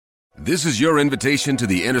This is your invitation to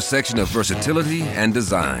the intersection of versatility and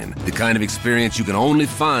design. The kind of experience you can only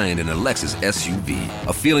find in a Lexus SUV.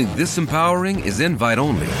 A feeling this empowering is invite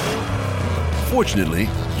only. Fortunately,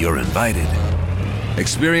 you're invited.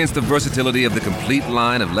 Experience the versatility of the complete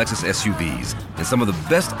line of Lexus SUVs and some of the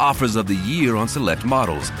best offers of the year on select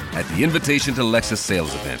models at the Invitation to Lexus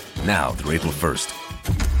sales event, now through April 1st.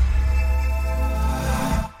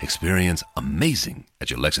 Experience amazing at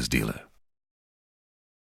your Lexus dealer.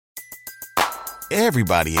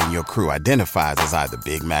 Everybody in your crew identifies as either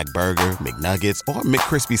Big Mac Burger, McNuggets, or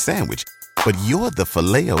McCrispy Sandwich. But you're the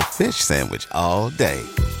Filet-O-Fish Sandwich all day.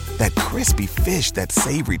 That crispy fish, that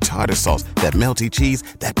savory tartar sauce, that melty cheese,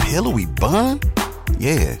 that pillowy bun.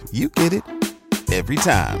 Yeah, you get it. Every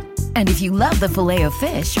time. And if you love the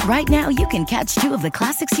Filet-O-Fish, right now you can catch two of the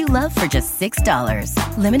classics you love for just $6.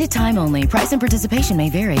 Limited time only. Price and participation may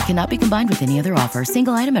vary. Cannot be combined with any other offer.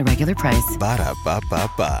 Single item at regular price.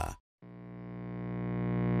 Ba-da-ba-ba-ba.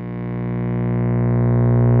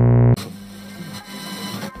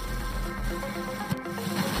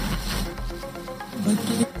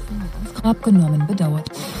 Abgenommen, bedauert.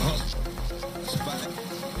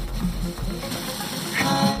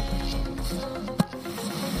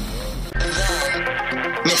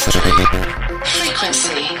 Mystery.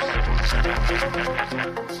 Frequency.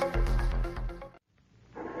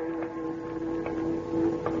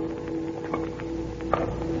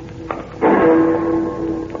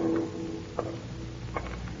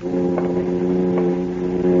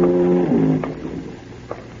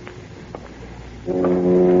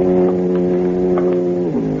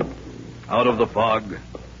 Out of the fog,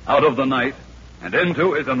 out of the night, and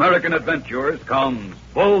into his American adventures comes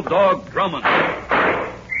Bulldog Drummond.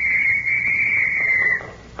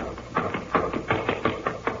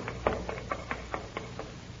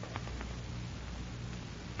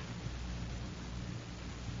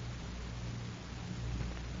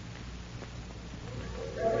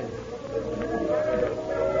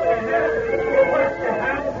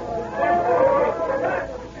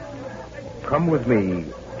 Come with me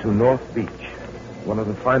to North Beach, one of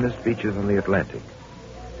the finest beaches on the Atlantic,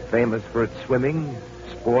 famous for its swimming,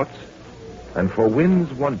 sports, and for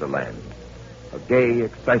Wynn's Wonderland, a gay,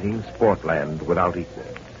 exciting sportland without equal.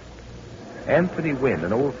 Anthony Wynn,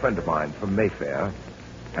 an old friend of mine from Mayfair,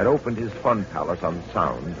 had opened his fun palace on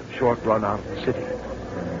Sound, a short run out of the city.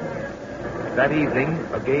 That evening,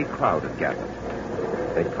 a gay crowd had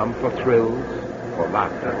gathered. They'd come for thrills, for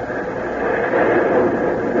laughter.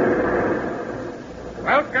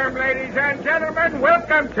 Welcome, ladies and gentlemen.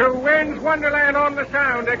 Welcome to Wynn's Wonderland on the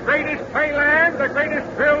Sound, the greatest playland, the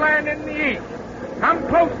greatest thrill land in the East. Come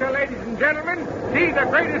closer, ladies and gentlemen. See the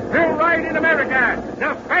greatest thrill ride in America,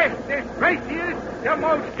 the fastest, raciest, the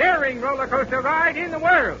most daring roller coaster ride in the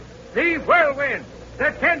world, the Whirlwind.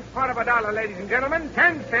 The 10th part of a dollar, ladies and gentlemen,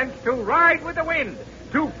 10 cents to ride with the wind,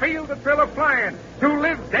 to feel the thrill of flying, to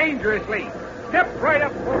live dangerously. Step right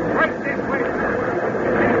up for right this way.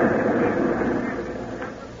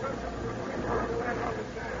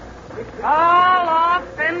 All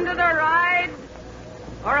off into the ride.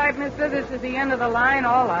 All right, mister, this is the end of the line.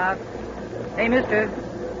 All off. Hey, mister.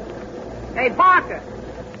 Hey, Barker.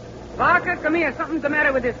 Barker, come here. Something's the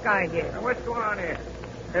matter with this guy here. Now, what's going on here?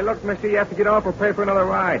 Hey, look, mister, you have to get off or pay for another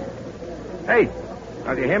ride. Hey,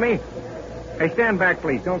 now, do you hear me? Hey, stand back,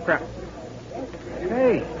 please. Don't cry.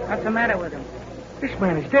 Hey. What's the matter with him? This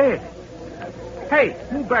man is dead. Hey,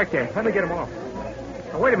 move back there. Let me get him off.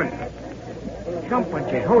 Now, wait a minute. Jump on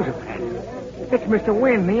Jehoshaphat. It's Mr.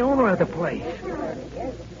 Wynn, the owner of the place.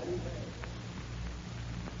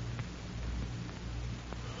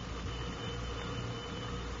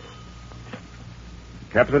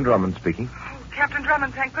 Captain Drummond speaking. Oh, Captain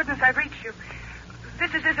Drummond, thank goodness I've reached you.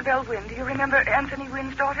 This is Isabel Wynn. Do you remember Anthony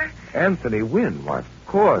Wynn's daughter? Anthony Wynn? Why, of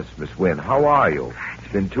course, Miss Wynn. How are you?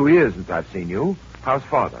 It's been 2 years since I've seen you. How's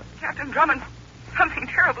father? Captain Drummond, something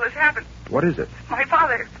terrible has happened. What is it? My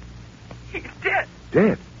father, he's dead.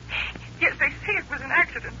 Dead? Yes, they say it was an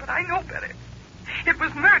accident, but I know better. It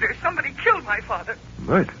was murder. Somebody killed my father.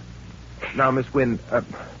 Murder? Now, Miss Wynn,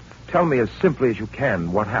 tell me as simply as you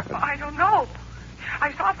can what happened. I don't know.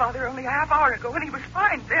 I saw Father only a half hour ago, and he was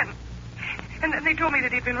fine then. And then they told me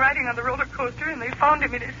that he'd been riding on the roller coaster, and they found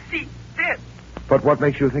him in his seat, dead. But what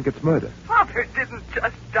makes you think it's murder? Father didn't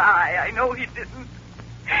just die. I know he didn't.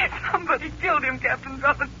 Somebody killed him, Captain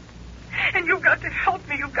Drummond. And you've got to help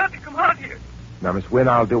me. You've got to come out here. Now, Miss Wynn,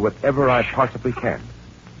 I'll do whatever I possibly can.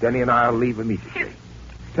 Denny and I'll leave immediately. Yes.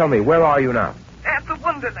 Tell me, where are you now? At the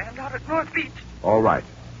Wonderland out at North Beach. All right.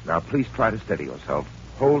 Now, please try to steady yourself.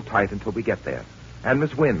 Hold tight until we get there. And,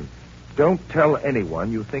 Miss Wynn, don't tell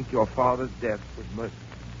anyone you think your father's death was murder.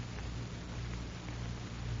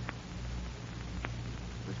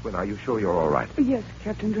 Wynn, are you sure you're all right? Yes,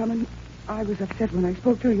 Captain Drummond. I was upset when I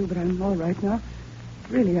spoke to you, but I'm all right now.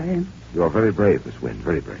 Really, I am. You're very brave, Miss Wynn,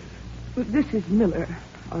 very brave. This is Miller,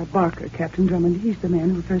 or Barker, Captain Drummond. He's the man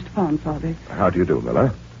who first found Father. How do you do,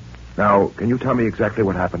 Miller? Now, can you tell me exactly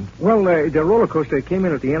what happened? Well, the roller coaster came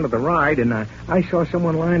in at the end of the ride, and I saw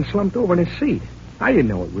someone lying slumped over in his seat. I didn't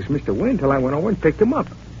know it was Mr. Wynn till I went over and picked him up.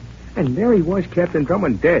 And there he was, Captain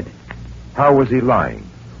Drummond, dead. How was he lying?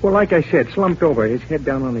 Well, like I said, slumped over, his head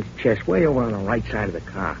down on his chest, way over on the right side of the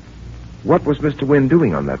car. What was Mr. Wynn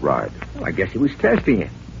doing on that ride? Well, I guess he was testing it.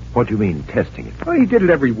 What do you mean, testing it? Well, he did it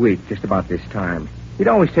every week, just about this time. He'd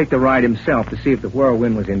always take the ride himself to see if the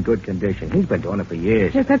whirlwind was in good condition. He's been doing it for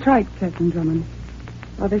years. Yes, that's right, Captain Drummond.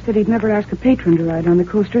 Father said he'd never ask a patron to ride on the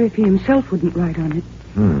coaster if he himself wouldn't ride on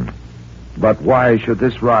it. But why should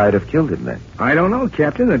this ride have killed him then? I don't know,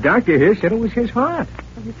 Captain. The doctor here said it was his heart.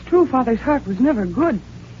 Well, it's true Father's heart was never good.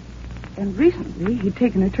 And recently, he'd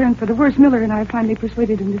taken a turn for the worse. Miller and I finally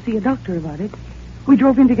persuaded him to see a doctor about it. We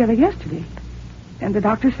drove in together yesterday. And the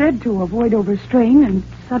doctor said to avoid overstrain and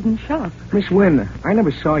sudden shock. Miss Wynn, I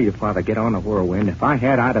never saw your father get on a whirlwind. If I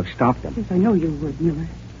had, I'd have stopped him. Yes, I know you would, Miller.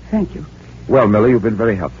 Thank you. Well, Miller, you've been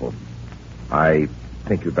very helpful. I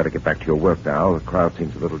think you'd better get back to your work now. The crowd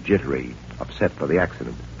seems a little jittery, upset by the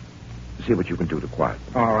accident. See what you can do to quiet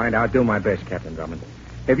them. All right, I'll do my best, Captain Drummond.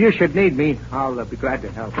 If you should need me, I'll be glad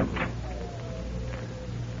to help.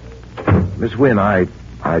 Miss Wynn, I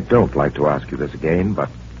don't like to ask you this again, but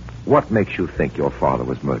what makes you think your father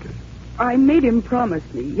was murdered? I made him promise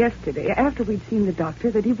me yesterday, after we'd seen the doctor,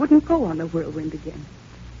 that he wouldn't go on the whirlwind again.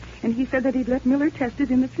 And he said that he'd let Miller test it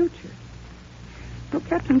in the future. So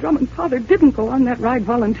Captain Drummond's father didn't go on that ride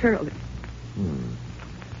voluntarily.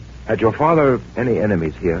 Had your father any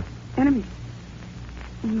enemies here? Enemies?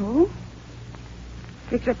 No.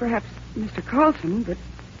 Except perhaps Mr. Carlson, but...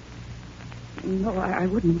 No, I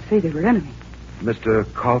wouldn't say they were enemies. Mr.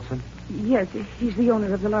 Carlson? Yes, he's the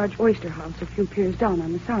owner of the large oyster house a few piers down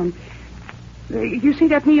on the Sound. You see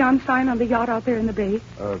that neon sign on the yacht out there in the bay?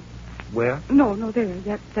 Where? No,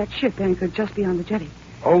 there. That ship anchored just beyond the jetty.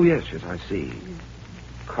 Oh, yes, I see.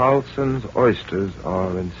 Carlson's oysters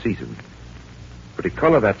are in season. Pretty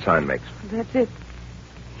color that sign makes. That's it.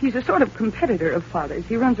 He's a sort of competitor of Father's.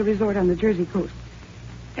 He runs a resort on the Jersey coast.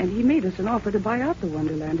 And he made us an offer to buy out the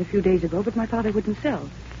Wonderland a few days ago, but my father wouldn't sell.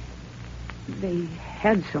 They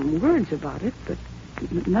had some words about it, but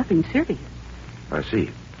nothing serious. I see.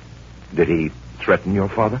 Did he threaten your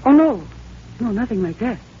father? Oh, no. No, nothing like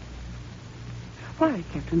that. Why,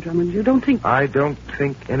 Captain Drummond, you don't think... I don't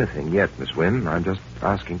think anything yet, Miss Wynn. I'm just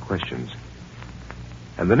asking questions.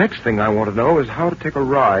 And the next thing I want to know is how to take a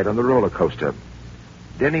ride on the roller coaster.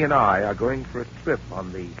 Denny and I are going for a trip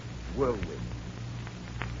on the whirlwind.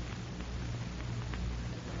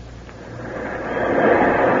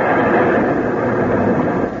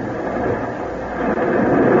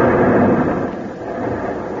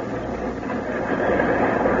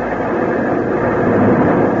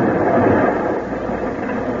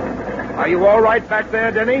 Are you all right back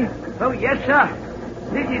there, Denny? Oh, yes, sir.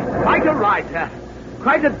 This is quite a ride, sir.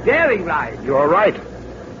 Quite a daring ride. You're right.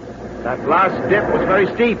 That last dip was very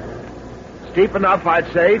steep. Steep enough,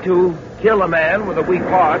 I'd say, to kill a man with a weak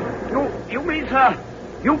heart. You mean, sir,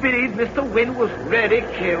 you believe Mr. Wynn was really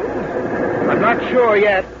killed? I'm not sure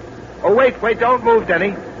yet. Oh, wait, don't move,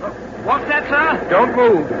 Denny. What's that, sir? Don't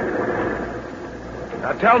move.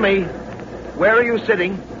 Now tell me, where are you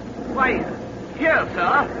sitting? Why, here,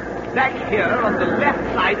 sir. Back here on the left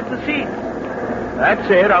side of the seat. That's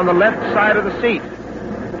it, on the left side of the seat.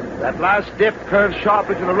 That last dip curves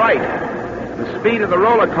sharply to the right. The speed of the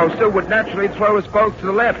roller coaster would naturally throw us both to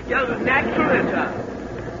the left. Yes, naturally,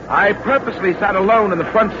 sir. I purposely sat alone in the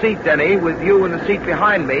front seat, Denny, with you in the seat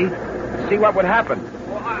behind me, to see what would happen.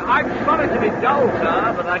 Well, I'm sorry to be dull,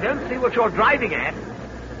 sir, but I don't see what you're driving at.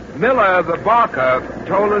 Miller, the Barker,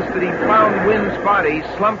 told us that he found Wynn's body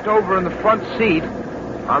slumped over in the front seat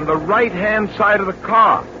on the right-hand side of the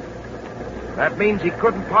car. That means he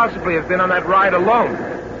couldn't possibly have been on that ride alone.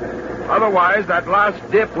 Otherwise, that last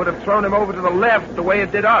dip would have thrown him over to the left the way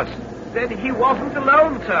it did us. Then he wasn't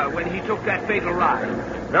alone, sir, when he took that fatal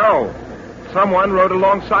ride. No. Someone rode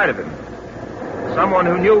alongside of him. Someone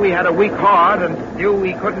who knew he had a weak heart and knew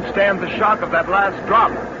he couldn't stand the shock of that last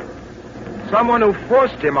drop. Someone who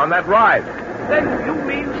forced him on that ride. Then you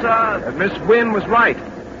mean, sir... That Miss Wynn was right.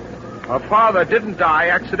 Her father didn't die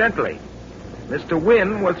accidentally. Mr.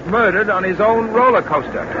 Wynn was murdered on his own roller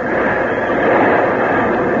coaster.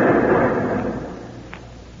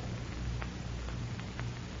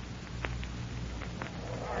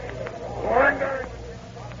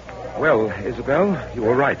 Well, Isabel, you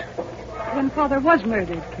were right. Then Father was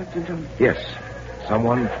murdered, Captain Drummond. Yes.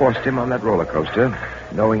 Someone forced him on that roller coaster,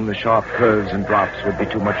 knowing the sharp curves and drops would be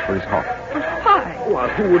too much for his hop. But why? Well,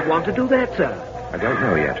 who would want to do that, sir? I don't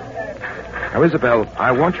know yet. Now, Isabel,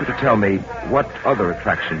 I want you to tell me what other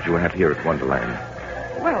attractions you have here at Wonderland.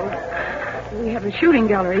 Well, we have a shooting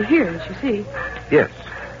gallery here, as you see. Yes.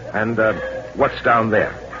 And what's down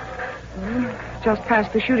there? Well, just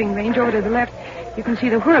past the shooting range, over to the left, you can see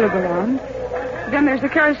the whirler go round. Then there's the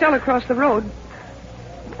carousel across the road.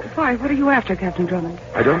 Why, what are you after, Captain Drummond?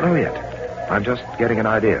 I don't know yet. I'm just getting an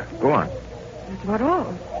idea. Go on. That's about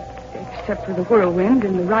all. Except for the whirlwind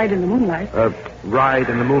and the ride in the moonlight. Ride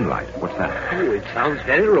in the moonlight. What's that? Oh, it sounds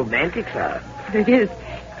very romantic, sir. It is.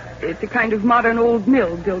 It's a kind of modern old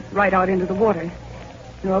mill built right out into the water.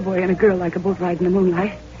 A boy and a girl like a boat ride in the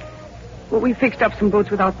moonlight. Well, we fixed up some boats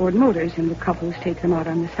with outboard motors, and the couples take them out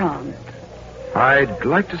on the Sound. I'd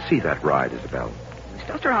like to see that ride, Isabel. It's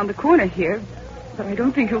just around the corner here, but I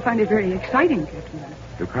don't think you'll find it very exciting, Captain.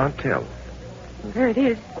 You can't tell. Well, there it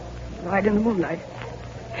is. Ride in the moonlight.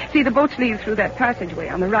 See, the boats leave through that passageway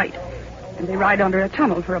on the right, and they ride under a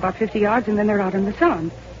tunnel for about 50 yards, and then they're out in the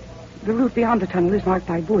Sound. The route beyond the tunnel is marked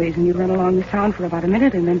by buoys, and you run along the Sound for about a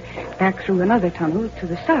minute, and then back through another tunnel to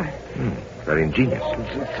the start. Very ingenious.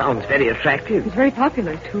 It sounds very attractive. It's very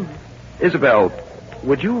popular, too. Isabel,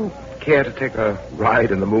 would you care to take a ride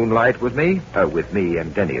in the moonlight with me? With me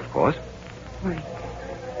and Denny, of course. Why,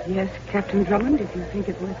 yes, Captain Drummond, if you think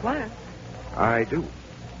it worthwhile. I do.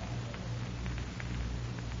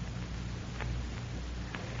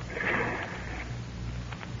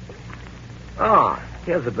 Ah,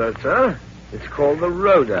 here's a boat, sir. It's called the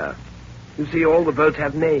Rhoda. You see, all the boats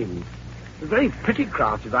have names. It's a very pretty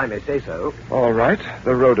craft, if I may say so. All right,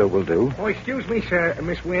 the Rhoda will do. Oh, excuse me, sir,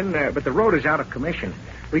 Miss Wynne, but the road is out of commission.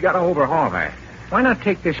 We got to overhaul her. Why not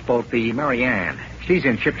take this boat, the Marianne? She's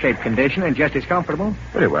in shipshape condition and just as comfortable.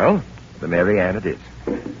 Very well. The Marianne it is.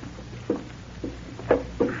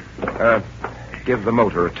 Give the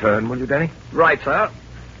motor a turn, will you, Denny? Right, sir.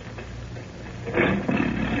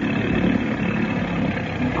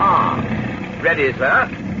 Ah, ready, sir.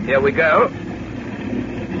 Here we go.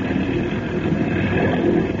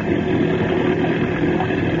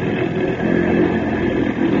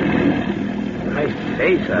 I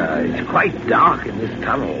say, sir, it's quite dark in this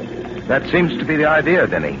tunnel. That seems to be the idea,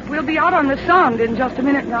 Denny. We'll be out on the Sound in just a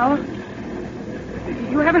minute now.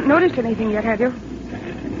 You haven't noticed anything yet, have you?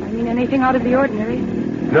 I mean, anything out of the ordinary?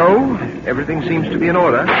 No, everything seems to be in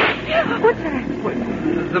order. What's that?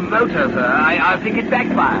 The motor, sir. I think it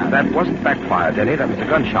backfired. That wasn't backfire, Denny. That was a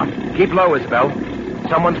gunshot. Keep low, Isabel.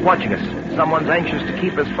 Someone's watching us. Someone's anxious to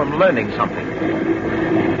keep us from learning something.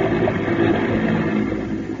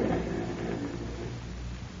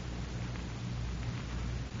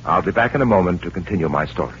 I'll be back in a moment to continue my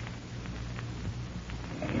story.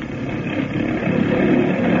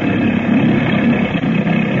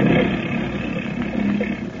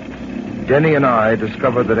 Denny and I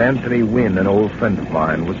discovered that Anthony Wynne, an old friend of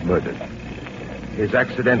mine, was murdered. His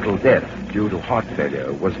accidental death due to heart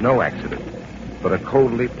failure was no accident, but a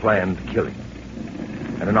coldly planned killing.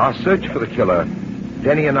 And in our search for the killer,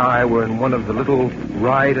 Denny and I were in one of the little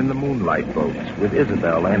ride-in-the-moonlight boats with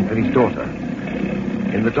Isabel, Anthony's daughter.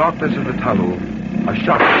 In the darkness of the tunnel, a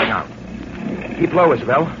shot rang out. Keep low,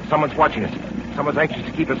 Isabel. Someone's watching us. Someone's anxious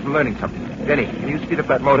to keep us from learning something. Denny, can you speed up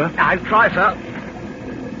that motor? I'll try, sir.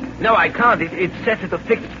 No, I can't. It's set at a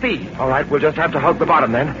fixed speed. All right, we'll just have to hug the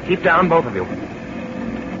bottom then. Keep down, both of you.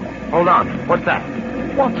 Hold on. What's that?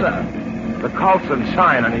 What, sir? The Carlson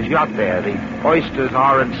sign on his yacht there. The oysters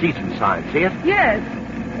are in season sign. See it? Yes.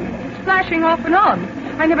 It's flashing off and on.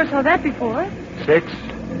 I never saw that before. 6,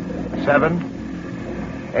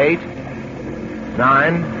 7, 8,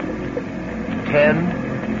 9,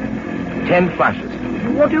 10. 10 flashes.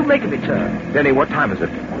 What do you make of it, sir? Denny, what time is it?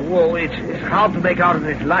 Oh, it's hard to make out in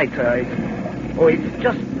this light, sir. It's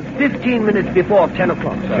just 15 minutes before 10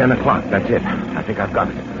 o'clock, sir. 10 o'clock, that's it. I think I've got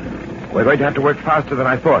it. We're going to have to work faster than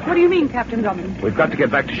I thought. What do you mean, Captain Drummond? We've got to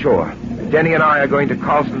get back to shore. Denny and I are going to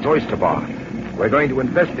Carlson's Oyster Bar. We're going to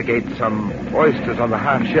investigate some oysters on the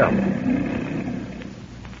half shell.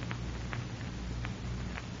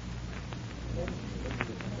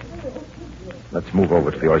 Let's move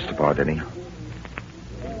over to the Oyster Bar, Denny.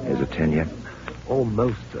 Is it 10 yet?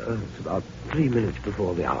 Almost, sir. It's about 3 minutes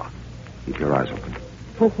before the hour. Keep your eyes open.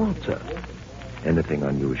 For what, sir? Anything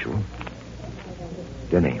unusual?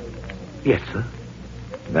 Denny. Yes, sir.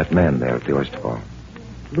 That man there at the Oyster Bar.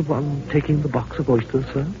 The one taking the box of oysters,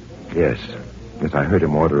 sir? Yes. Yes, I heard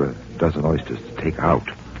him order a dozen oysters to take out.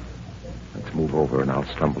 Let's move over and I'll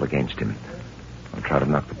stumble against him. I'll try to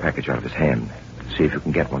knock the package out of his hand. See if you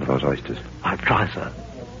can get one of those oysters. I'll try, sir.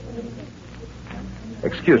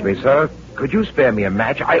 Excuse me, sir. Could you spare me a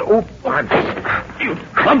match? I'm... You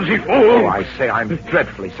clumsy fool! Oh, I say, I'm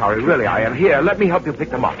dreadfully sorry. Really, I am. Here, let me help you pick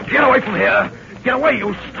them up. Get away from here! Get away,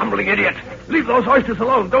 you stumbling idiot! Leave those oysters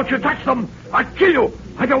alone. Don't you touch them. I'll kill you.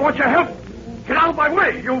 I don't want your help. Get out of my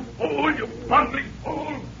way, you fool, you bungling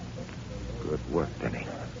fool! Good work, Denny.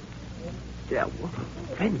 Yeah, what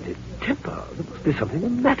a splendid temper. There must be something the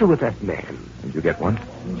matter with that man. Did you get one?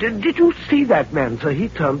 Did you see that man, sir? He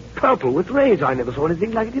turned purple with rage. I never saw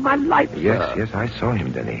anything like it in my life, Yes, sir. yes, I saw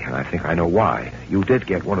him, Denny, and I think I know why. You did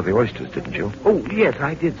get one of the oysters, didn't you? Oh, yes,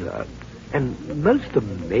 I did, sir. And most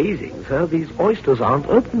amazing, sir, these oysters aren't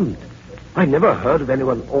opened. I never heard of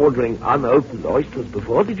anyone ordering unopened oysters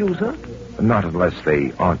before, did you, sir? Not unless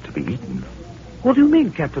they aren't to be eaten. What do you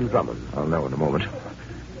mean, Captain Drummond? I'll know in a moment.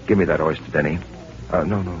 Give me that oyster, Denny. No,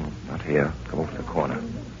 not here. Come over to the corner.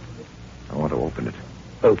 I want to open it.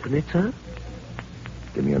 Open it, sir?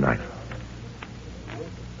 Give me your knife.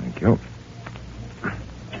 Thank you.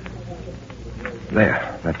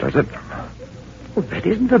 There, that does it. Well, that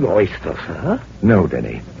isn't an oyster, sir. No,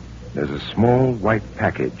 Denny. There's a small white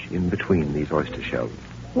package in between these oyster shells.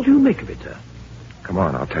 What do you make of it, sir? Come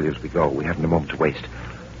on, I'll tell you as we go. We haven't a moment to waste.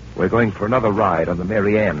 We're going for another ride on the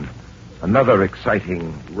Mary Ann. Another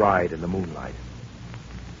exciting ride in the moonlight.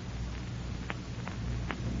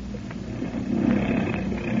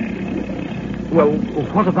 Well,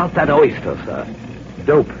 what about that oyster, sir?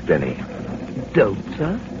 Dope, Denny. Dope,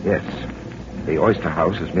 sir? Yes. The oyster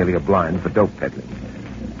house is merely a blind for dope peddling.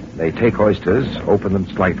 They take oysters, open them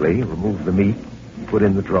slightly, remove the meat, put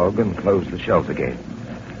in the drug, and close the shells again.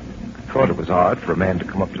 I thought it was odd for a man to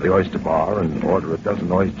come up to the oyster bar and order a dozen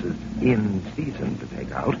oysters in season to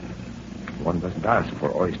take out. One doesn't ask for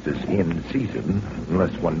oysters in season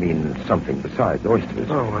unless one means something besides oysters.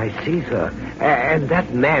 Oh, I see, sir. And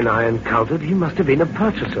that man I encountered, he must have been a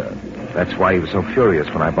purchaser. That's why he was so furious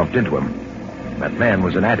when I bumped into him. That man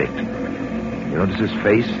was an addict. You notice his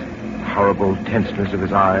face? The horrible tenseness of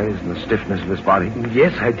his eyes and the stiffness of his body?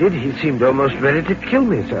 Yes, I did. He seemed almost ready to kill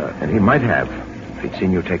me, sir. And he might have, if he'd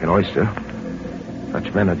seen you take an oyster.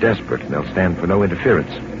 Such men are desperate, and they'll stand for no interference.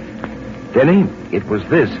 Denny, it was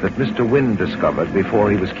this that Mr. Wynne discovered before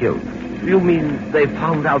he was killed. You mean they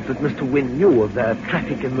found out that Mr. Wynne knew of their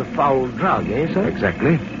traffic in the foul drug, eh, sir?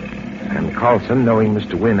 Exactly. And Carlson, knowing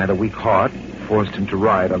Mr. Wynne had a weak heart, forced him to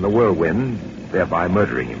ride on the whirlwind, thereby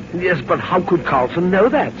murdering him. Yes, but how could Carlson know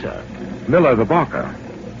that, sir? Miller, the barker.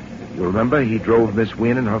 You remember he drove Miss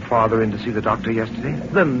Wynne and her father in to see the doctor yesterday?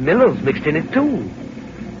 The Millers mixed in it, too.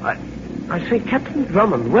 I say, Captain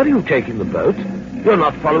Drummond, where are you taking the boat? You're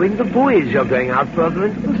not following the boys. You're going out further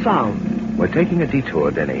into the Sound. We're taking a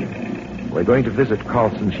detour, Denny. We're going to visit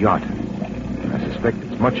Carlson's yacht. I suspect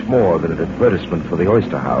it's much more than an advertisement for the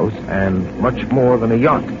oyster house and much more than a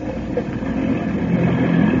yacht.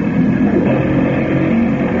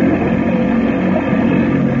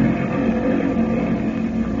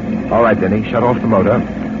 All right, Denny, shut off the motor.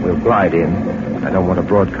 We'll glide in. I don't want to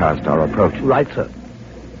broadcast our approach. Right, sir.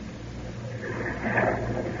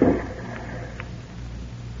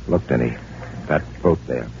 Look, Denny, that boat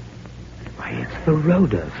there. Why, it's the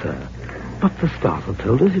Rhoda, sir. But the starter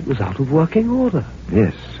told us it was out of working order.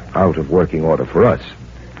 Yes, out of working order for us,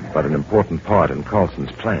 but an important part in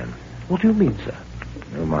Carlson's plan. What do you mean, sir?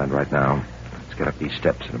 Never mind right now. Let's get up these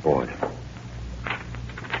steps and aboard.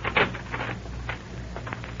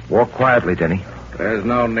 Walk quietly, Denny. There's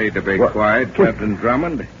no need to be quiet, Captain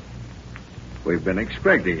Drummond. We've been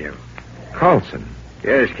expecting you. Carlson?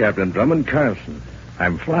 Yes, Captain Drummond, Carlson.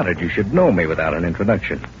 I'm flattered you should know me without an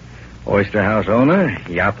introduction. Oyster house owner,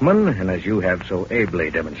 yachtman, and as you have so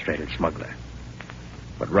ably demonstrated, smuggler.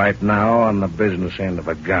 But right now, on the business end of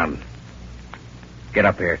a gun. Get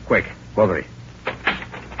up here, quick, both of you.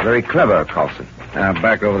 Very clever, Carlson. Now,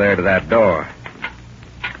 back over there to that door.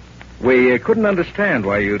 We couldn't understand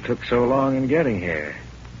why you took so long in getting here.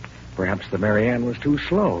 Perhaps the Mary Ann was too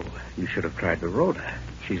slow. You should have tried the Rhoda.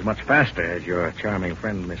 She's much faster, as your charming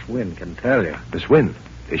friend, Miss Wynne, can tell you. Miss Wynne?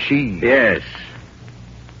 Is she... Yes.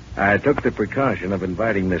 I took the precaution of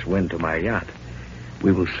inviting Miss Wynne to my yacht.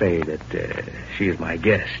 We will say that she is my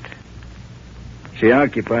guest. She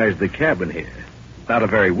occupies the cabin here. Not a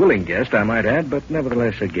very willing guest, I might add, but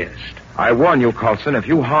nevertheless a guest. I warn you, Carlson, if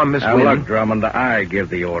you harm Miss Wynne... Now, look, Drummond, I give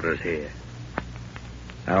the orders here.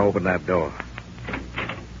 Now, open that door.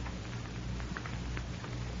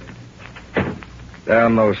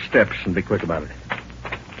 Down those steps and be quick about it.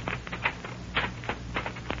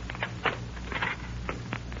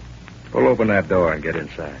 Pull open that door and get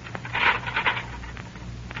inside.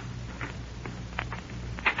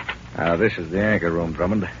 Now, this is the anchor room,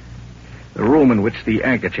 Drummond. The room in which the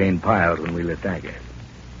anchor chain piled when we lift anchor.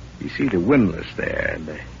 You see the windlass there and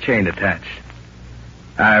the chain attached.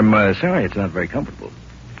 I'm sorry it's not very comfortable.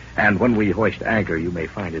 And when we hoist anchor, you may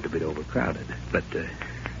find it a bit overcrowded. But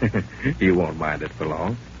you won't mind it for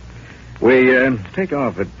long. We take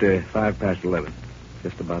off at 11:05,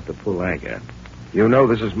 just about to pull anchor. You know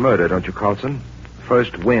this is murder, don't you, Carlson?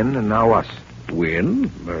 First Wynn and now us.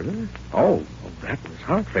 Wynn? Murder? Oh, that was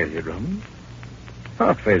heart failure, Drummond.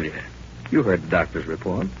 Heart failure. You heard the doctor's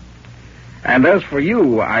report. And as for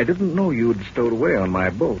you, I didn't know you'd stowed away on my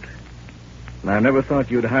boat. And I never thought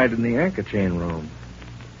you'd hide in the anchor chain room.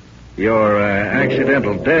 Your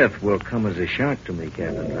accidental death will come as a shock to me,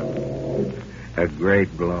 Captain Drummond. A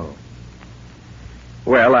great blow.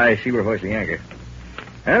 Well, I see we're hoisting anchor.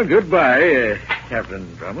 Well, goodbye,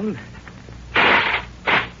 Captain Drummond.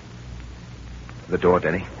 The door,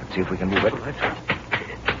 Denny. Let's see if we can move it.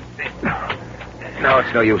 No,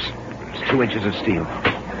 it's no use. It's 2 inches of steel.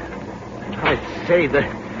 I say, the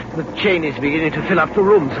chain is beginning to fill up the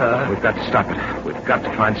room, sir. We've got to stop it. We've got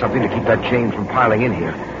to find something to keep that chain from piling in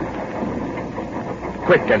here.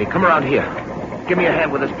 Quick, Denny, come around here. Give me a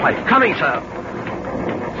hand with this pipe. Coming, sir.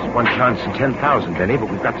 It's 1 chance in 10,000, Denny, but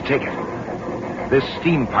we've got to take it. This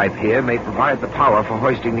steam pipe here may provide the power for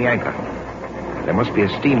hoisting the anchor. There must be a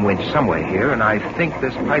steam winch somewhere here, and I think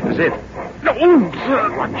this pipe is it. No,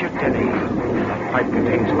 sir. Watch it, Denny. That pipe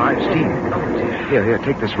contains live steam. Here,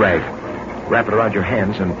 take this rag. Wrap it around your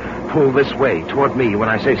hands and pull this way toward me when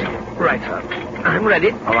I say so. Right, sir. I'm ready.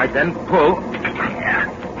 All right, then. Pull.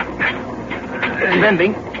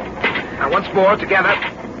 Bending. Now, once more, together.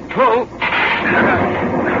 Pull.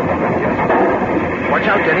 Watch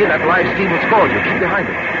out, Denny. That live steam will score you. Keep behind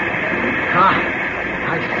it.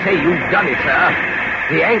 I say you've done it, sir.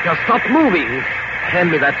 The anchor stopped moving.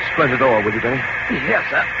 Hand me that splintered oar, will you, Denny? Yes,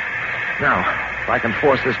 sir. Now, if I can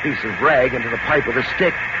force this piece of rag into the pipe with a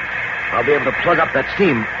stick, I'll be able to plug up that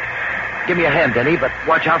steam. Give me a hand, Denny, but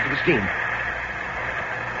watch out for the steam.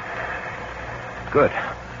 Good.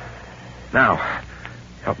 Now,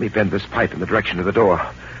 help me bend this pipe in the direction of the door.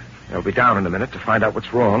 They'll be down in a minute to find out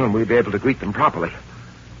what's wrong, and we'll be able to greet them properly.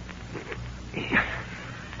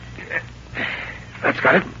 That's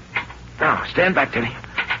got it. Now, stand back, Denny.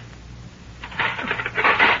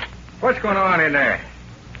 What's going on in there?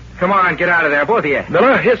 Come on, get out of there, both of you.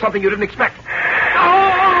 Miller, here's something you didn't expect.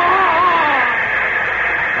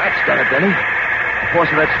 That's done it, Denny. The force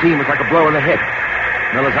of that steam was like a blow in the head.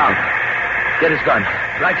 Miller's out. Get his gun.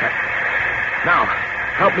 Right, sir. Now,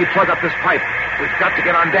 help me plug up this pipe. We've got to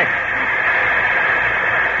get on deck.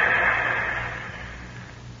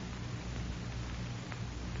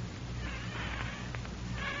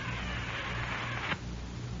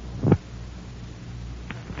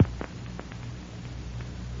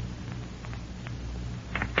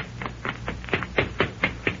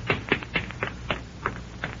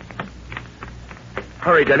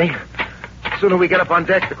 Hurry, Denny. The sooner we get up on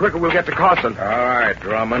deck, the quicker we'll get to Carson. All right,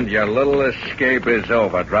 Drummond, your little escape is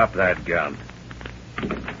over. Drop that gun.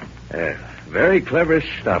 Very clever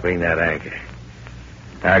stopping that anchor.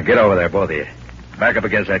 Now, get over there, both of you. Back up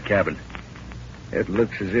against that cabin. It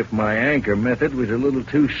looks as if my anchor method was a little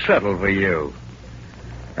too subtle for you.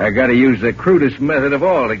 I got to use the crudest method of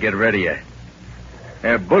all to get rid of you.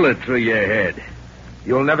 A bullet through your head.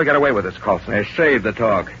 You'll never get away with this, Carlson. Save the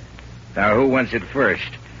talk. Now, who wants it first?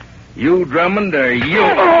 You, Drummond, or you?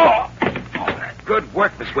 Oh! Good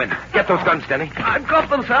work, Miss Wynn. Get those guns, Denny. I've got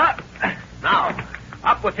them, sir. Now,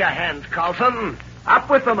 up with your hands, Carlson. Up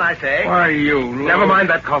with them, I say. Why, you... Never mind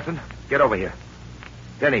that, Carlson. Get over here.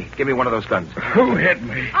 Denny, give me one of those guns. Who hit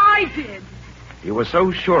me? I did. You were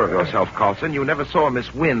so sure of yourself, Carlson, you never saw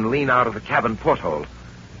Miss Wynn lean out of the cabin porthole.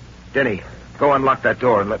 Denny, go unlock that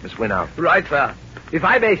door and let Miss Wynn out. Right, sir. If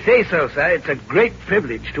I may say so, sir, it's a great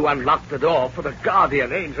privilege to unlock the door for the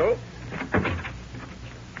guardian angel.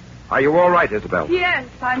 Are you all right, Isabel? Yes,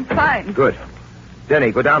 I'm fine. Good.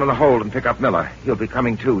 Denny, go down in the hold and pick up Miller. He'll be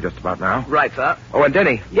coming too just about now. Right, sir. Oh, and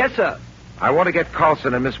Denny. Yes, sir. I want to get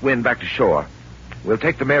Carlson and Miss Wynn back to shore. We'll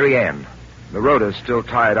take the Mary Ann. The rowder's still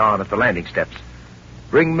tied on at the landing steps.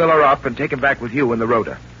 Bring Miller up and take him back with you in the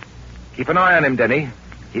rowder. Keep an eye on him, Denny.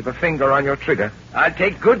 Keep a finger on your trigger. I'll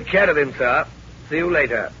take good care of him, sir. See you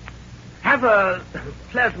later. Have a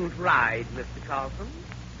pleasant ride, Mr. Carlson.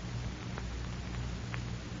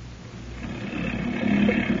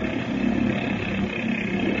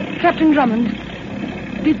 Captain Drummond,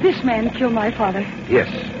 did this man kill my father? Yes,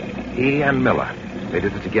 he and Miller. They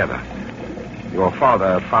did it together. Your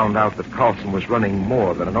father found out that Carlson was running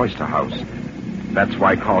more than an oyster house. That's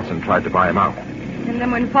why Carlson tried to buy him out. And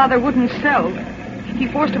then when Father wouldn't sell, He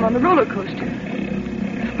forced him on the roller coaster.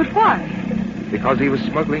 But why? Because he was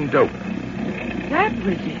smuggling dope. That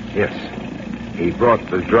was it. Yes. He brought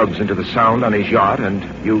the drugs into the Sound on his yacht and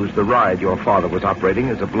used the ride your father was operating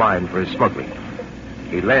as a blind for his smuggling.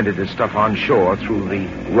 He landed his stuff on shore through the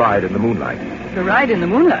ride in the moonlight. The ride in the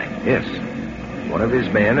moonlight? Yes. One of his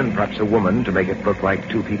men, and perhaps a woman, to make it look like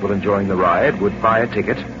two people enjoying the ride, would buy a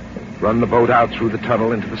ticket, run the boat out through the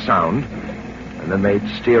tunnel into the Sound, and then they'd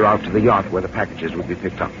steer out to the yacht where the packages would be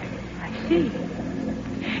picked up. I see.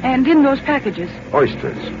 And in those packages?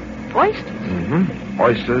 Oysters. Oysters? Mm-hmm.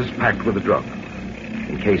 Oysters packed with the drug.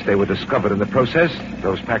 In case they were discovered in the process,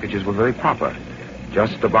 those packages were very proper.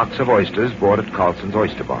 Just a box of oysters bought at Carlson's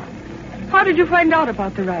Oyster Bar. How did you find out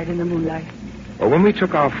about the ride in the moonlight? Well, when we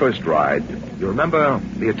took our first ride, you remember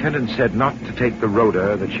the attendant said not to take the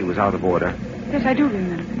rotor, that she was out of order? Yes, I do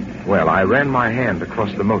remember. Well, I ran my hand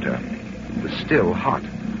across the motor. It was still hot.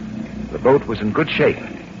 The boat was in good shape,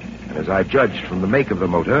 and as I judged from the make of the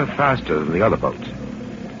motor, faster than the other boats.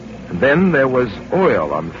 And then there was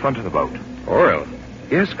oil on the front of the boat. Oil?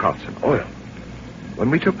 Yes, Carlson, oil. When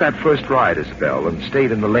we took that first ride, Isabel, and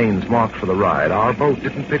stayed in the lanes marked for the ride, our boat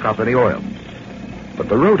didn't pick up any oil. But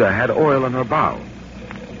the Rhoda had oil in her bow.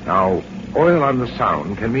 Now, oil on the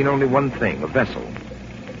Sound can mean only one thing, a vessel.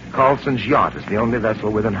 Carlson's yacht is the only vessel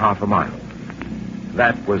within half a mile.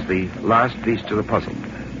 That was the last piece to the puzzle.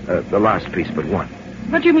 The last piece but one.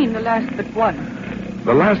 What do you mean, the last but one?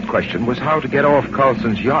 The last question was how to get off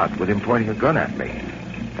Carlson's yacht with him pointing a gun at me.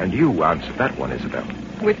 And you answered that one, Isabel.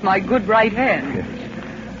 With my good right hand. Yes.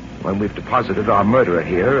 When we've deposited our murderer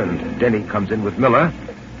here and Denny comes in with Miller,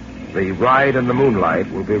 the ride in the moonlight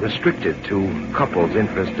will be restricted to couples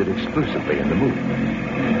interested exclusively in the movie.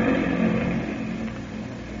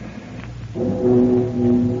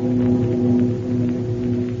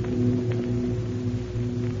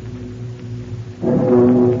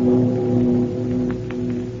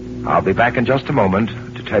 I'll be back in just a moment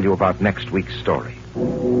to tell you about next week's story.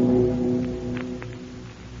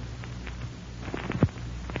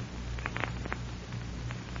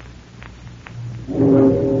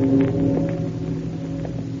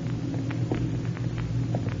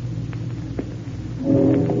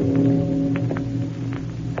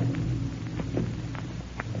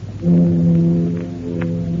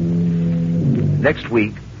 Next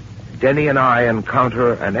week, Denny and I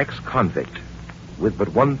encounter an ex-convict with but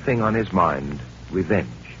one thing on his mind, revenge.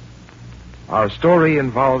 Our story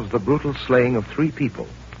involves the brutal slaying of 3 people,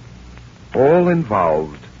 all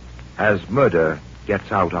involved as murder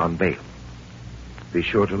gets out on bail. Be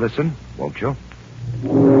sure to listen, won't you?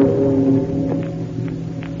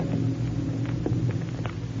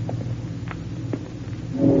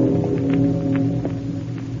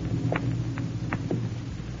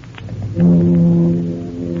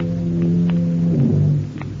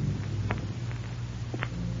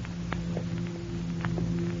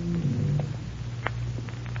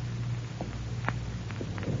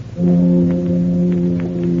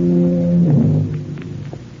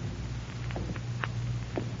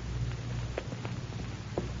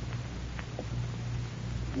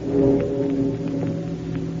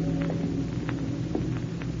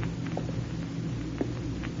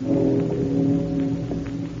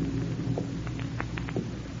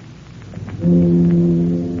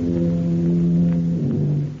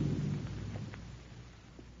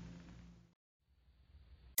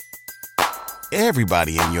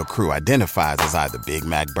 Everybody in your crew identifies as either Big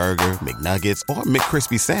Mac Burger, McNuggets, or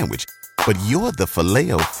McCrispy Sandwich. But you're the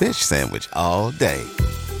Filet-O-Fish Sandwich all day.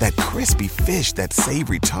 That crispy fish, that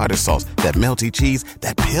savory tartar sauce, that melty cheese,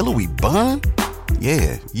 that pillowy bun.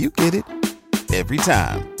 Yeah, you get it. Every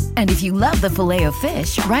time. And if you love the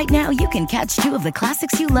Filet-O-Fish, right now you can catch 2 of the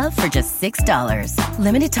classics you love for just $6.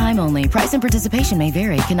 Limited time only. Price and participation may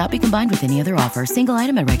vary. Cannot be combined with any other offer. Single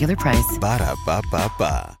item at regular price.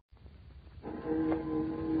 Ba-da-ba-ba-ba.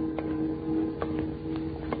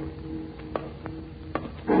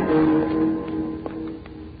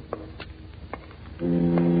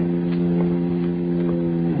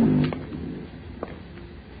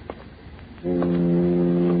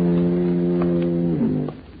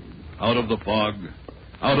 Out of the fog,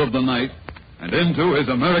 out of the night, and into his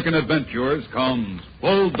American adventures comes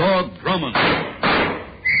Bulldog Drummond.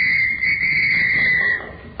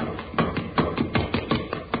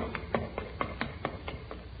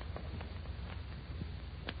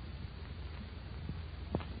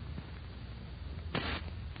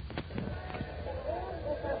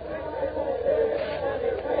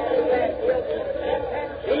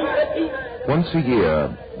 Once a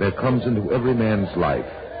year, there comes into every man's life,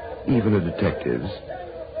 even a detective's,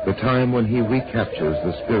 the time when he recaptures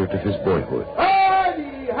the spirit of his boyhood. Hi,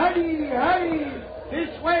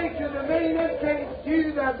 This way to the main entrance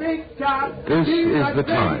to the big top. This is the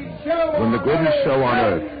time when the greatest show on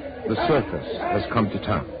earth, the circus, has come to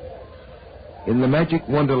town. In the magic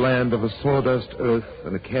wonderland of a sawdust earth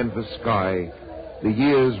and a canvas sky, the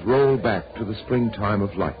years roll back to the springtime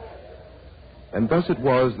of life. And thus it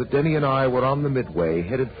was that Denny and I were on the midway,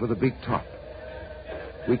 headed for the big top.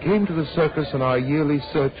 We came to the circus in our yearly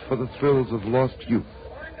search for the thrills of lost youth.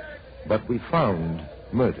 But we found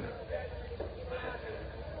murder.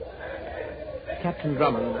 Captain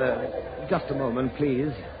Drummond, just a moment,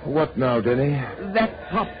 please. What now, Denny? That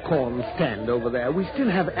popcorn stand over there, we still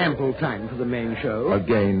have ample time for the main show.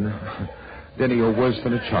 Again. Denny, you're worse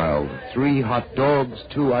than a child. 3 hot dogs,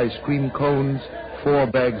 2 ice cream cones, 4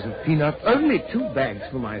 bags of peanuts. Only 2 bags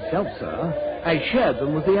for myself, sir. I shared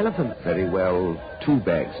them with the elephant. Very well, 2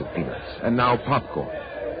 bags of peanuts. And now popcorn.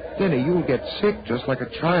 Denny, you'll get sick just like a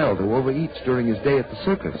child who overeats during his day at the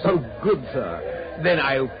circus. Oh, good, sir. Then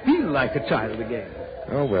I'll feel like a child again.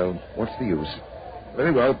 Oh, well, what's the use?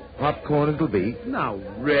 Very well, popcorn it'll be. Now,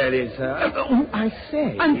 really, sir. Oh, I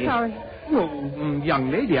say. I'm sorry. Well,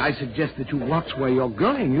 young lady, I suggest that you watch where you're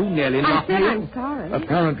going. You nearly knocked me I'm sorry.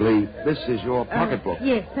 Apparently, this is your pocketbook.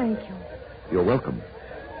 Yes, thank you. You're welcome.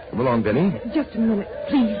 Come along, Denny. Just a minute,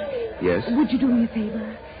 please. Yes? Would you do me a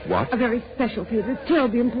favor? What? A very special favor. It's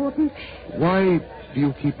terribly important. Why do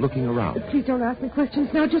you keep looking around? Please don't ask me questions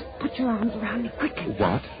now. Just put your arms around me quickly.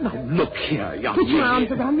 What? Now, look here, young lady. Put your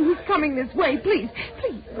arms around me. He's coming this way. Please,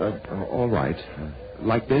 please. All right.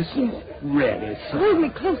 Like this? Yes. Really, sir? Hold me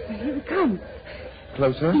closer. Here he comes.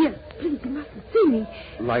 Closer? Yes, please. You mustn't see me.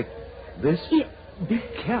 Like this? Yes. Be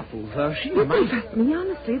careful, sir. She Don't might... trust me,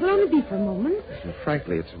 honestly. It'll only be for a moment.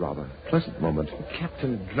 Frankly, it's a rather pleasant moment.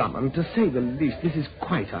 Captain Drummond, to say the least, this is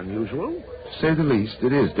quite unusual. To say the least,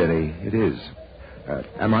 it is, Denny. It is.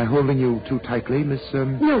 Am I holding you too tightly, Miss...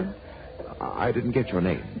 No. I didn't get your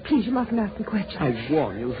name. Please, you mustn't ask me questions. I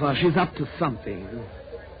warn you, sir. She's up to something.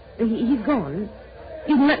 He's gone.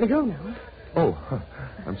 You can let me go now. Oh,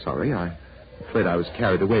 I'm sorry. I'm afraid I was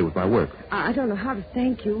carried away with my work. I don't know how to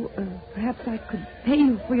thank you. Perhaps I could pay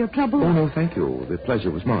you for your trouble. Oh, no, thank you. The pleasure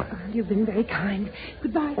was mine. You've been very kind.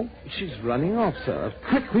 Goodbye. Oh, she's running off, sir.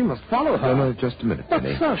 Quick, we must follow her. No, just a minute, But,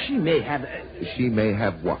 Denny. sir, she may have... She may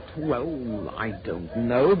have what? Well, I don't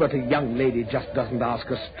know, but a young lady just doesn't ask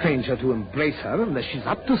a stranger to embrace her unless she's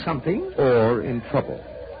up to something. Or in trouble,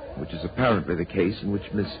 which is apparently the case in which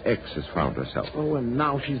Miss X has found herself. Oh, and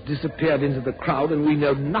now she's disappeared into the crowd and we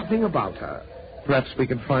know nothing about her. Perhaps we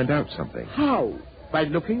can find out something. How? By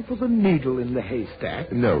looking for the needle in the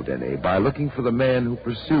haystack? No, Denny, by looking for the man who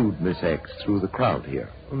pursued Miss X through the crowd here.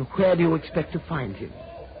 And where do you expect to find him?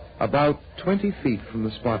 About 20 feet from the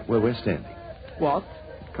spot where we're standing. What?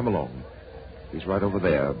 Come along. He's right over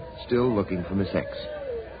there, still looking for Miss X.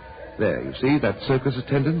 There, you see, that circus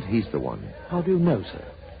attendant? He's the one. How do you know, sir?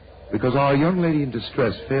 Because our young lady in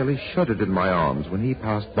distress fairly shuddered in my arms when he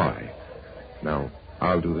passed by. Now,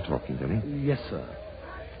 I'll do the talking, Denny. Yes, sir.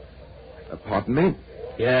 Pardon me?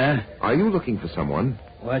 Yeah? Are you looking for someone?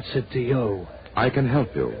 What's it to you? I can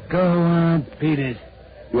help you. Go on, beat it.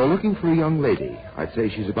 You're looking for a young lady. I'd say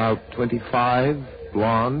she's about 25,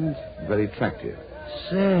 blonde, very attractive.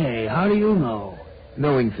 Say, how do you know?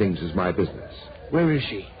 Knowing things is my business. Where is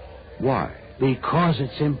she? Why? Because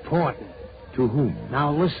it's important. To whom?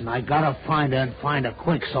 Now, listen, I gotta find her and find her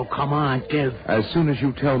quick, so come on, give. As soon as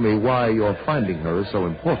you tell me why you're finding her is so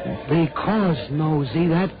important. Because, Nosy,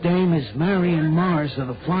 that dame is Marion Morris of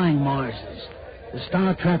the Flying Morrises, the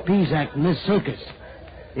star trapeze act in this circus.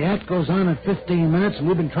 The act goes on in 15 minutes, and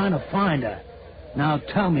we've been trying to find her. Now,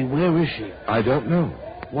 tell me, where is she? I don't know.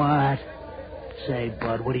 What? Say,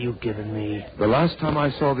 Bud, what are you giving me? The last time I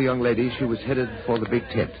saw the young lady, she was headed for the big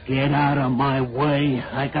tent. Get out of my way.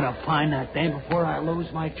 I gotta find that dame before I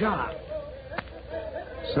lose my job.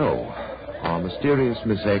 So, our mysterious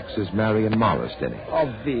Miss X is Marion Morris, Denny. Of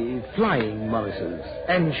the Flying Morrises.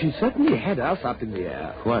 And she certainly had us up in the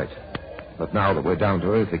air. Quite. But now that we're down to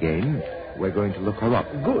earth again, we're going to look her up.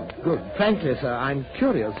 Good. Frankly, sir, I'm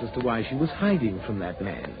curious as to why she was hiding from that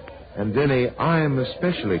man. And, Denny, I am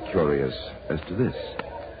especially curious as to this.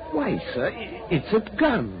 Why, sir, it's a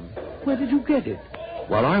gun. Where did you get it?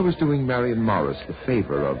 While I was doing Marion Morris the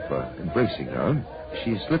favor of embracing her,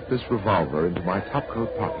 she slipped this revolver into my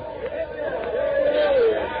topcoat pocket.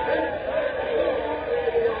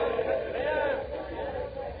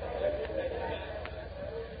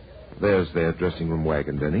 There's their dressing room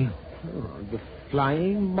wagon, Denny. Oh, the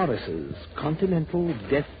Flying Morrises, continental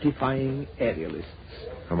death-defying aerialists.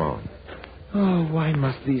 Come on. Oh, why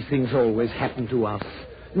must these things always happen to us?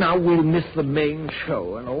 Now we'll miss the main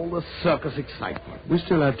show and all the circus excitement. We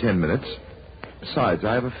still have 10 minutes. Besides,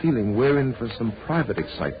 I have a feeling we're in for some private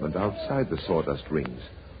excitement outside the sawdust rings.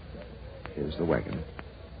 Here's the wagon.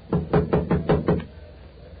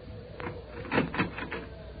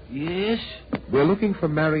 Yes? We're looking for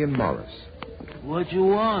Marion Morris. What you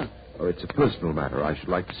want? Oh, it's a personal matter. I should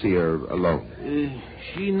like to see her alone.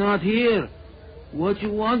 She not here. What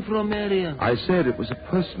you want from Marion? I said it was a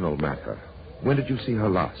personal matter. When did you see her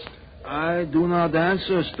last? I do not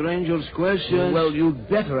answer strangers' questions. Well, you'd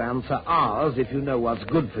better answer ours if you know what's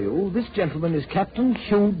good for you. This gentleman is Captain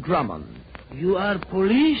Hugh Drummond. You are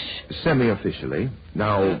police? Semi-officially.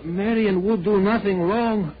 Now... Marion would do nothing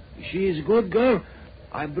wrong. She is a good girl.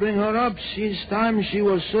 I bring her up since time she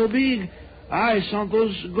was so big. I,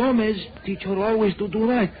 Santos Gomez, teach her always to do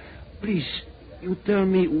right. Please, you tell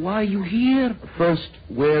me why you here? First,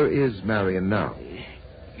 where is Marion now?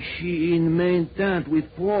 She in main tent with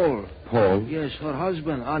Paul. Paul? Yes, her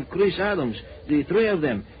husband and Chris Adams. The three of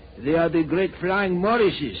them. They are the great flying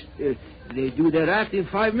Morrises. They do their act in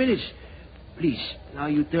 5 minutes. Please, now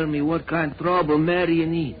you tell me what kind of trouble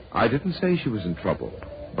Marion in. I didn't say she was in trouble.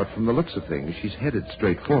 But from the looks of things, she's headed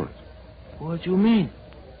straight for it. What do you mean?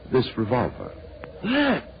 This revolver.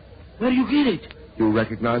 Yeah. Where you get it? You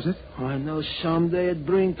recognize it? I know someday it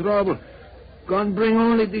bring trouble. Gun bring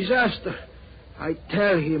only disaster. I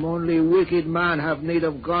tell him only wicked man have need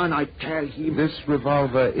of gun. I tell him. This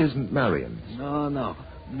revolver isn't Marion's. No.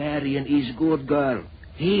 Marion is good girl.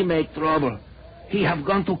 He make trouble. He have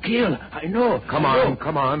gun to kill. I know. Come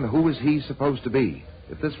on. Who is he supposed to be?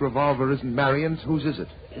 If this revolver isn't Marion's, whose is it?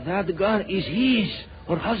 That gun is his.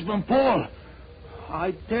 Her husband, Paul.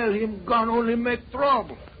 I tell him gun only make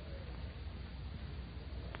trouble.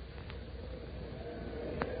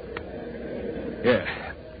 Here.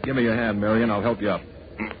 Give me your hand, Marion. I'll help you up.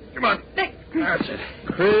 Come on. That's it.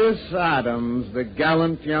 Chris Adams, the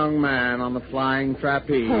gallant young man on the flying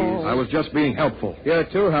trapeze. Oh. I was just being helpful. You're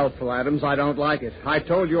too helpful, Adams. I don't like it. I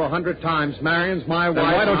told you 100 times, Marion's my wife. Then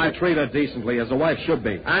why don't you treat her decently, as a wife should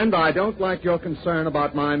be? And I don't like your concern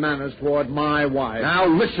about my manners toward my wife. Now,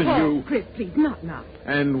 listen, you... Chris, please, not now.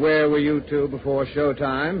 And where were you two before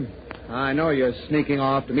showtime? I know you're sneaking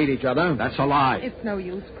off to meet each other. That's a lie. It's no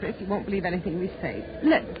use, Chris. You won't believe anything we say.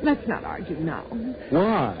 Let's not argue now.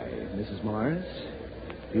 Why, Mrs. Morris?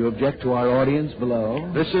 Do you object to our audience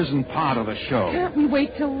below? This isn't part of the show. Can't we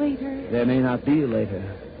wait till later? There may not be later.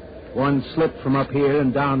 One slip from up here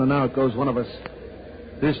and down and out goes one of us.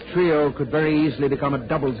 This trio could very easily become a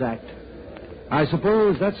doubles act. I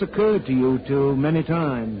suppose that's occurred to you two many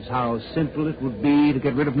times, how simple it would be to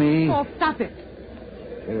get rid of me. Oh, stop it.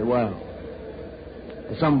 Very well.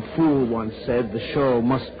 Some fool once said the show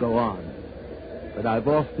must go on. But I've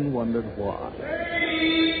often wondered why.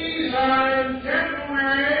 Ladies and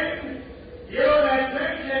gentlemen, your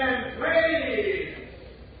attention, please.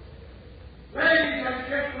 Ladies and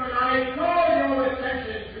gentlemen, I call your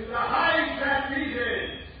attention to the high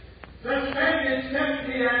trapezes, suspended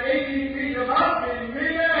 70 and 80 feet above in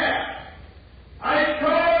midair. I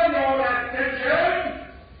call your attention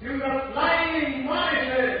to the flying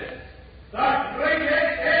monitors, the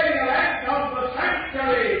greatest aerial act of the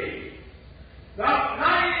century. The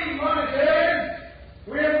flying monitors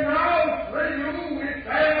will now thrill you with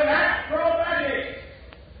their acrobatics.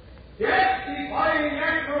 Yes, defying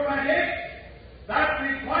acrobatics that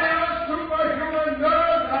requires superhuman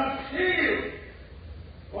nerve and skill.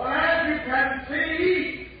 For as you can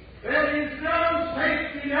see, there is no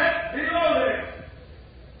safety net below them.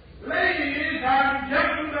 Ladies and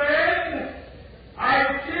gentlemen, I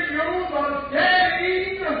give you the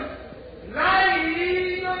daring,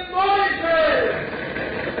 flying monitors.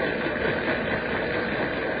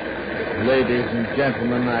 Ladies and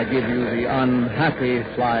gentlemen, I give you the unhappy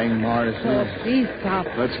flying Morrises. Oh, please stop.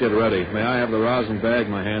 Let's get ready. May I have the rosin bag?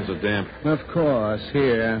 My hands are damp. Of course,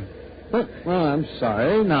 here. But, well, I'm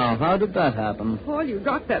sorry. Now, how did that happen? Paul, you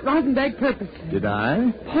dropped that rosin bag purposely. Did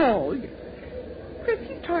I? Paul, Chris,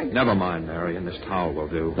 he's trying to... Never mind, Marion. This towel will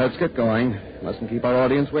do. Let's get going. Mustn't keep our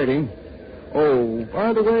audience waiting. Oh,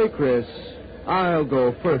 by the way, Chris, I'll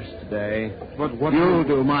go first today. But what... You'll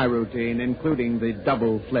do my routine, including the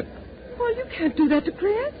double flip. Paul, you can't do that to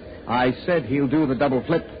Chris. I said he'll do the double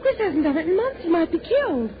flip. Chris hasn't done it in months. He might be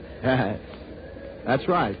killed. Yes. That's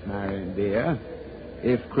right, Marion, dear.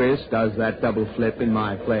 If Chris does that double flip in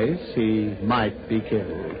my place, he might be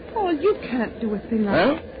killed. Paul, you can't do a thing like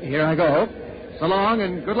Well, here I go. So long,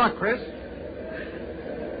 and good luck, Chris.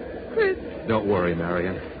 Chris, Don't worry,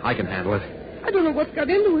 Marion. I can handle it. I don't know what's got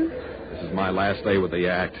into him. This is my last day with the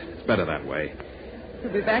act. It's better that way.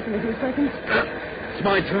 He'll be back in a few seconds. It's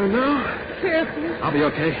my turn now. Careful. I'll be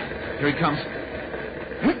okay. Here he comes.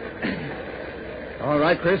 All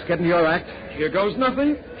right, Chris, get into your act. Here goes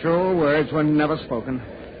nothing. True words were never spoken.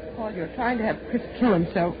 Paul, you're trying to have Chris kill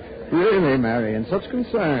himself. Really, Marion, such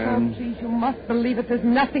concern. Oh, please, you must believe it. There's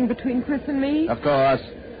nothing between Chris and me. Of course.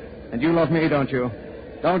 And you love me, don't you?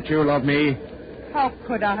 Don't you love me? How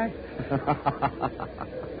could I?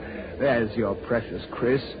 There's your precious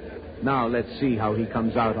Chris. Now let's see how he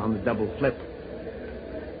comes out on the double flip.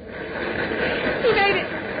 He made it!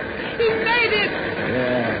 He made it!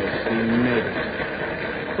 Yes, he made it.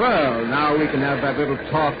 Well, now we can have that little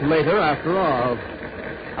talk later after all.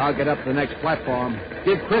 I'll get up to the next platform.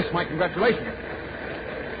 Give Chris my congratulations.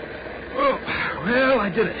 Oh, well, I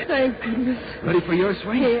did it. Thank goodness. Ready for your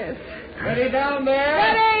swing? Yes. Ready down there?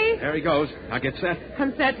 Ready! There he goes. Now get set.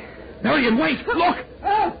 I'm set. Marion, wait! Look!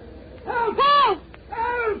 Oh! Oh, Paul!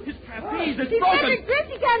 Oh! His trapeze is He's broken! getting Chris.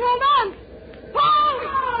 He can't hold on! Paul!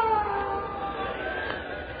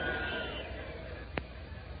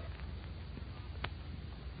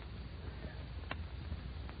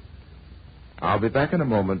 I'll be back in a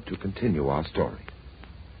moment to continue our story.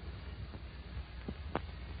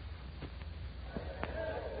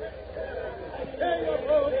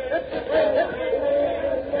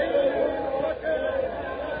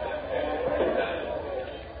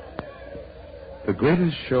 The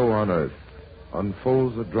greatest show on earth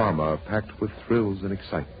unfolds a drama packed with thrills and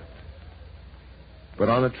excitement. But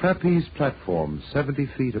on a trapeze platform 70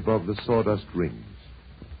 feet above the sawdust rings,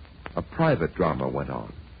 a private drama went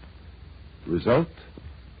on. The result,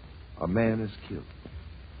 a man is killed.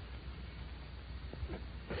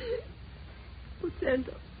 Oh,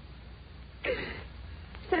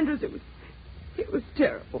 Sanders, it was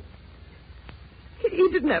terrible. He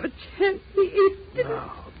didn't have a chance. He didn't.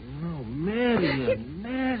 No, Marion.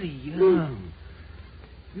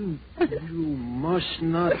 You must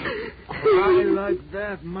not cry like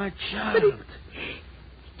that, my child. He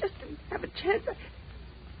just didn't have a chance.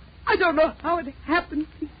 I don't know how it happened.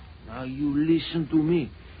 Now you listen to me.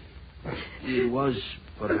 It was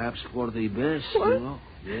perhaps for the best, What? you know.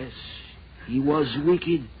 Yes, he was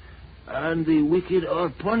wicked, and the wicked are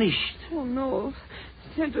punished. Oh, no.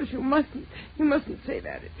 Santos, you mustn't say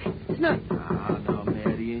that. It's not... Now,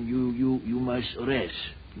 Marion, you must rest.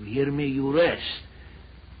 You hear me? You rest.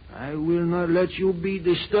 I will not let you be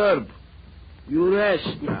disturbed. You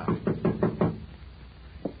rest now.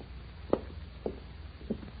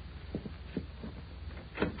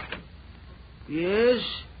 Yes?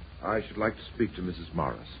 I should like to speak to Mrs.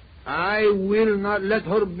 Morris. I will not let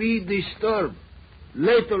her be disturbed.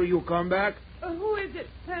 Later you come back. Who is it,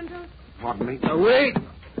 Santos? Pardon me. Now, wait.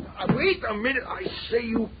 Wait a minute. I say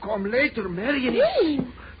you come later, Marion. You?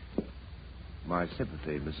 My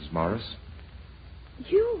sympathy, Mrs. Morris.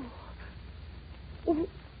 You? Oh,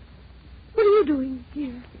 what are you doing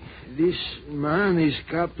here? This man is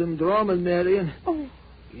Captain Drummond, Marion. Oh.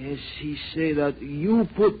 Yes, he say that you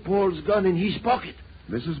put Paul's gun in his pocket.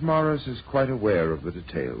 Mrs. Morris is quite aware of the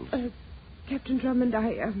details. Captain Drummond,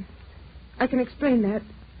 I can explain that.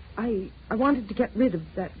 I wanted to get rid of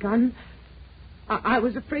that gun. I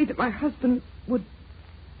was afraid that my husband would...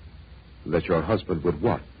 That your husband would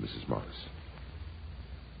what, Mrs. Morris?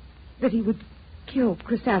 That he would kill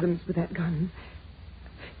Chris Adams with that gun.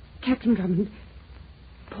 Captain Drummond,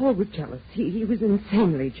 Paul was jealous. He was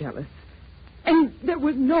insanely jealous. And there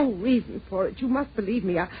was no reason for it. You must believe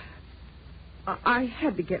me. I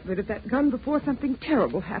had to get rid of that gun before something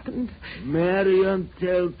terrible happened. Marion,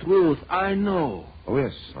 tell truth. I know. Oh,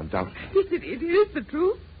 yes, undoubtedly. Yes, it is the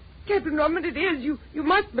truth. Captain Drummond, it is. You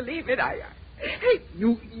must believe it. Hey.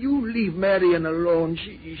 You leave Marion alone.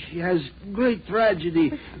 She has great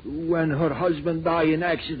tragedy when her husband died in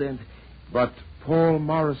accident. But Paul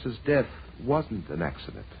Morris's death wasn't an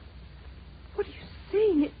accident. What are you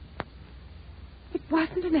saying? It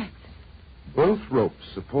wasn't an accident. Both ropes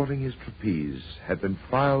supporting his trapeze had been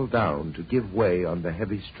filed down to give way under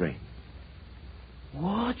heavy strain.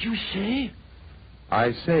 What you say?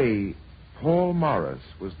 I say Paul Morris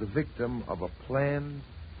was the victim of a planned,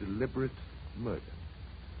 deliberate murder.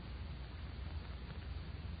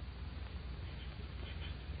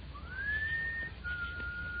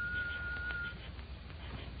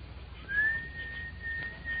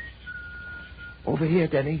 Over here,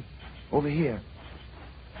 Denny. Over here.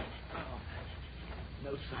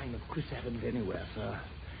 No sign of Chris Adams anywhere, sir.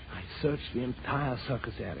 I searched the entire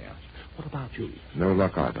circus area. What about you? No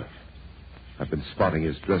luck either. I've been spotting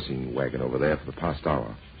his dressing wagon over there for the past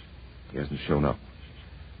hour. He hasn't shown up.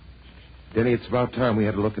 Denny, it's about time we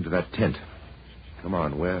had a look into that tent. Come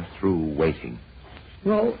on, we're through waiting.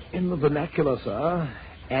 Well, in the vernacular, sir,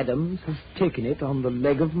 Adams has taken it on the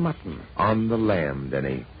leg of mutton. On the lamb,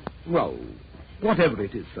 Denny. Well, whatever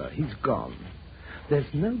it is, sir, he's gone.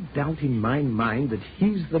 There's no doubt in my mind that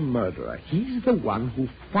he's the murderer. He's the one who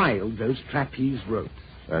filed those trapeze ropes.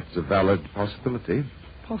 That's a valid possibility.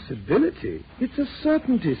 Possibility? It's a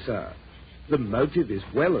certainty, sir. The motive is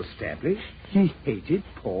well established. He hated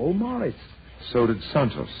Paul Morris. So did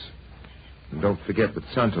Santos. And don't forget that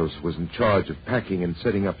Santos was in charge of packing and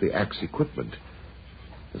setting up the axe equipment.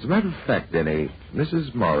 As a matter of fact, Denny,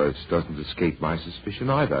 Mrs. Morris doesn't escape my suspicion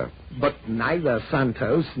either. But neither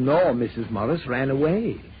Santos nor Mrs. Morris ran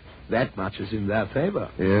away. That much is in their favor.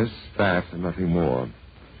 Yes, that and nothing more.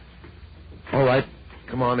 All right,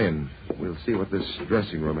 come on in. We'll see what this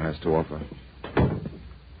dressing room has to offer.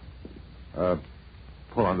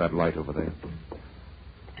 Pull on that light over there.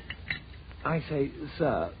 I say,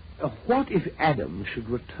 sir, what if Adam should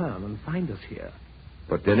return and find us here?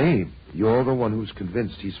 But, Denny, you're the one who's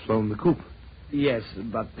convinced he's flown the coop. Yes,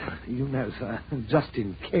 but, you know, sir, just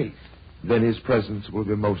in case. Then his presence will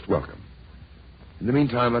be most welcome. In the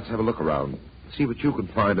meantime, let's have a look around. See what you can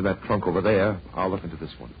find in that trunk over there. I'll look into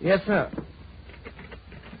this one. Yes, sir.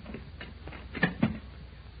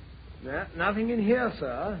 Nothing in here,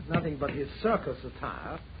 sir. Nothing but his circus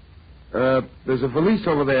attire. There's a valise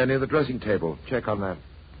over there near the dressing table. Check on that.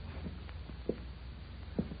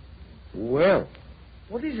 Well.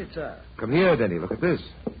 What is it, sir? Come here, Denny. Look at this.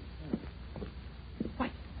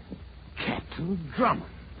 Why, Captain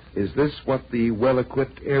Drummond. Is this what the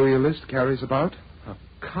well-equipped aerialist carries about? A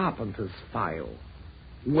carpenter's file.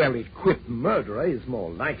 Well-equipped murderer is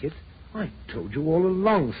more like it. I told you all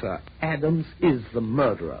along, sir. Adams is the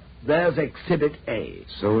murderer. There's Exhibit A.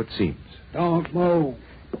 So it seems. Don't move.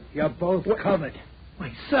 You're both covered.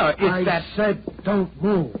 Why, sir, I said don't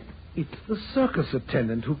move. It's the circus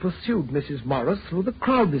attendant who pursued Mrs. Morris through the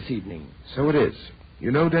crowd this evening. So it is.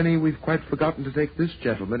 You know, Denny, we've quite forgotten to take this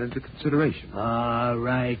gentleman into consideration. All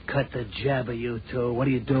right, cut the jabber, you two. What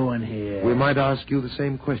are you doing here? We might ask you the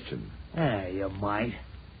same question. Yeah, you might.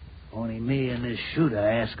 Only me and this shooter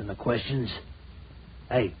asking the questions.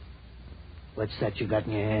 Hey, what's that you got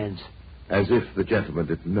in your hands? As if the gentleman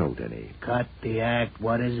didn't know, Denny. Cut the act.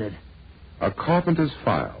 What is it? A carpenter's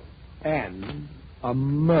file. And a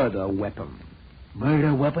murder weapon.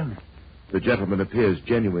 Murder weapon? The gentleman appears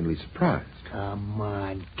genuinely surprised. Come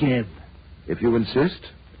on, give. If you insist.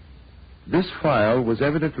 This file was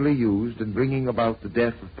evidently used in bringing about the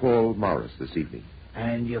death of Paul Morris this evening.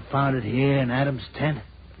 And you found it here in Adam's tent?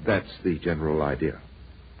 That's the general idea.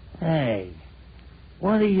 Hey,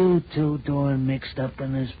 what are you two doing mixed up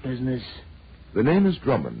in this business? The name is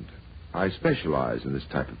Drummond. I specialize in this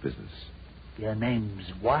type of business. Your name's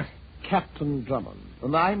what? Captain Drummond.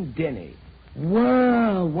 And I'm Denny.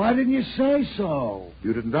 Well, why didn't you say so?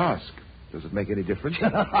 You didn't ask. Does it make any difference?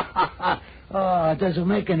 Oh, it doesn't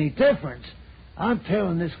make any difference. I'm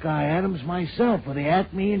tailing this guy Adams myself for the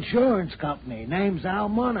Acme Insurance Company. Name's Al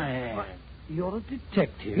Monahan. You're a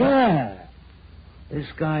detective? Yeah. This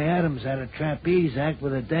guy Adams had a trapeze act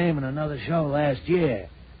with a dame in another show last year.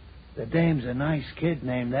 The dame's a nice kid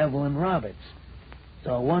named Evelyn Roberts.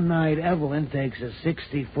 So one night, Evelyn takes a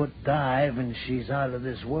 60-foot dive, and she's out of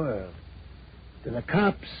this world. To the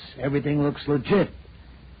cops, everything looks legit,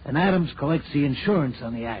 and Adams collects the insurance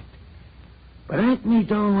on the act. But Acme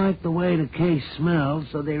don't like the way the case smells,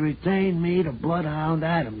 so they retain me to bloodhound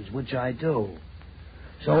Adams, which I do.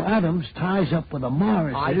 So Adams ties up with the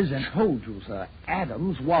Morrises I told you, sir,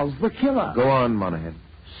 Adams was the killer. Go on, Monahan.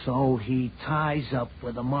 So he ties up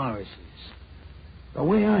with the Morrises. The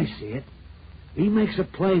way I see it, he makes a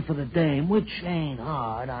play for the dame, which ain't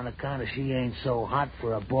hard on account of she ain't so hot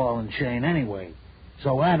for a ball and chain anyway.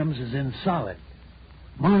 So Adams is in solid.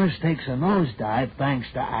 Morris takes a nosedive thanks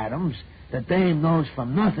to Adams. The dame knows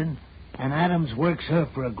from nothing, and Adams works her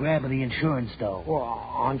for a grab of the insurance dough. Well,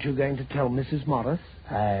 aren't you going to tell Mrs. Morris?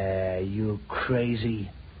 You crazy.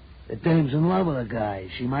 The dame's in love with the guy.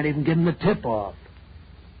 She might even give him the tip-off.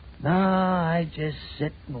 No, I just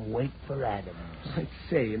sit and wait for Adams. I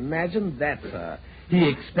say, imagine that, sir. He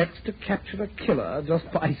expects to capture a killer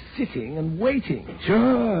just by sitting and waiting.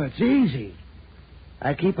 Sure, it's easy.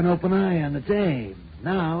 I keep an open eye on the dame.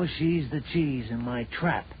 Now she's the cheese in my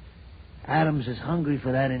trap. Adams is hungry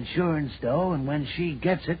for that insurance dough, and when she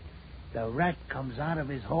gets it, the rat comes out of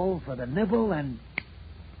his hole for the nibble, and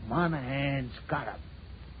Monahan's got him.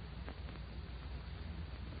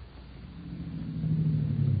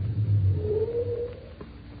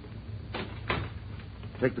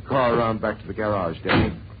 Take the car around back to the garage,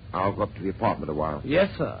 Denny. I'll go up to the apartment a while.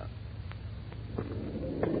 Yes, sir.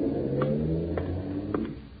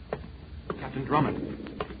 Captain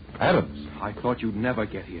Drummond. Adams. I thought you'd never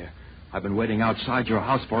get here. I've been waiting outside your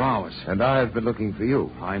house for hours. And I've been looking for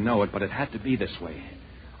you. I know it, but it had to be this way.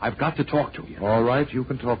 I've got to talk to you. All right, you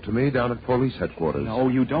can talk to me down at police headquarters. No,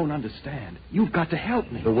 you don't understand. You've got to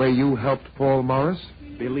help me. The way you helped Paul Morris?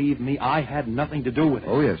 Believe me, I had nothing to do with it.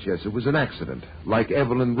 Oh, yes. It was an accident, like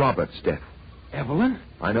Evelyn Roberts' death. Evelyn?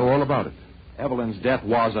 I know all about it. Evelyn's death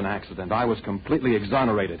was an accident. I was completely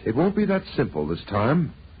exonerated. It won't be that simple this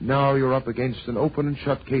time. Now you're up against an open and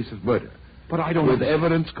shut case of murder. But I don't... With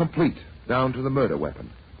evidence complete, down to the murder weapon.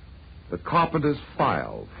 The carpenter's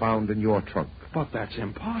file found in your trunk. But that's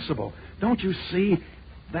impossible. Don't you see?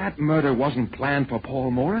 That murder wasn't planned for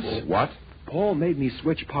Paul Morris. What? Paul made me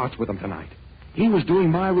switch parts with him tonight. He was doing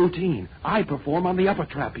my routine. I perform on the upper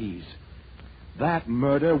trapeze. That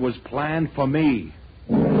murder was planned for me.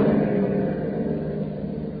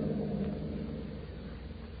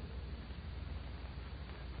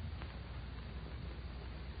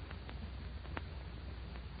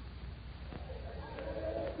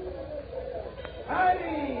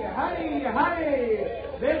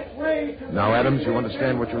 Now, Adams, you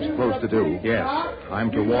understand what you're supposed to do? Yes.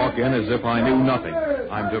 I'm to walk in as if I knew nothing.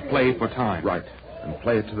 I'm to play for time. Right. And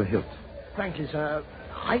play it to the hilt. Frankly, sir,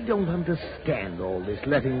 I don't understand all this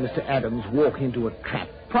letting Mr. Adams walk into a trap,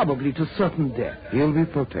 probably to certain death. He'll be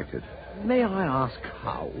protected. May I ask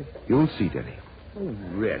how? You'll see, Denny. Oh,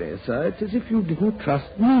 really, sir? It's as if you didn't trust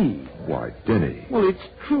me. Why, Denny. Well, it's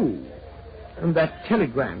true. And that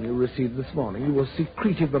telegram you received this morning, you were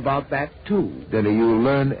secretive about that, too. Denny, you'll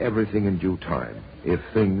learn everything in due time, if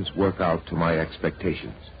things work out to my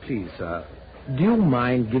expectations. Please, sir, do you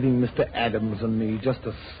mind giving Mr. Adams and me just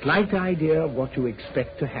a slight idea of what you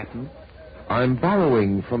expect to happen? I'm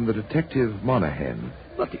borrowing from the detective Monahan.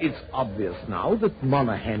 But it's obvious now that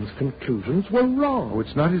Monahan's conclusions were wrong. Oh,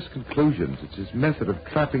 it's not his conclusions. It's his method of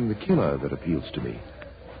trapping the killer that appeals to me.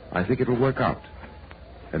 I think it'll work out.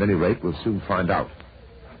 At any rate, we'll soon find out.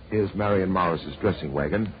 Here's Marion Morris's dressing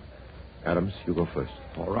wagon. Adams, you go first.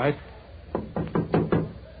 All right.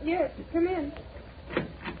 Yes, come in.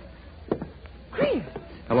 Chris!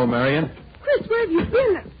 Hello, Marion. Chris, where have you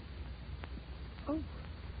been? Oh,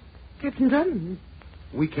 Captain Drummond.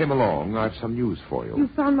 We came along. I've some news for you. You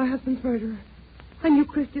found my husband's murderer. I knew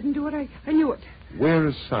Chris didn't do it. I knew it. Where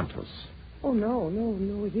is Santos? Oh, no,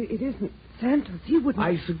 it isn't. Santos, he wouldn't...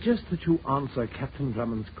 I suggest that you answer Captain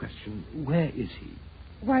Drummond's question. Where is he?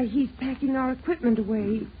 Why, he's packing our equipment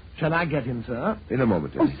away. Shall I get him, sir? In a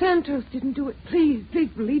moment, Oh, Denny. Santos didn't do it. Please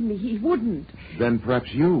believe me, he wouldn't. Then perhaps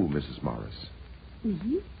you, Mrs. Morris.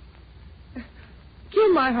 Me?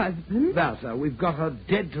 Kill my husband? Well, sir, we've got her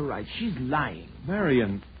dead to rights. She's lying.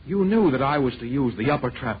 Marion, you knew that I was to use the upper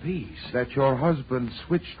trapeze. That your husband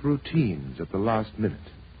switched routines at the last minute.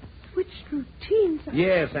 Switched routines?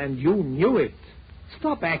 Yes, and you knew it.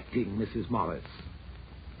 Stop acting, Mrs. Morris.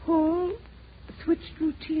 Paul switched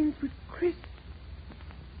routines with Chris.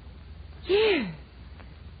 Yes.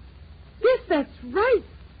 Yes, that's right.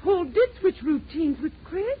 Paul did switch routines with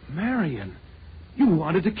Chris. Marion, you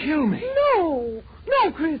wanted to kill me.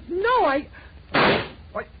 No, Chris, no,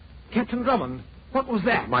 What? Captain Drummond, what was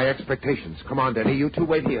that? My expectations. Come on, Denny. You two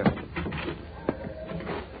wait here.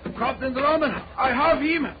 Captain Drummond, I have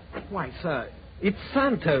him. Why, sir, it's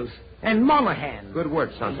Santos and Monahan. Good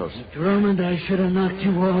work, Santos. Drummond, I should have knocked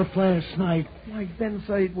you off last night. Why, then,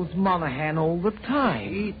 sir, it was Monahan all the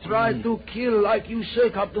time. He tried to kill like you say,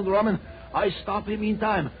 Captain Drummond. I stop him in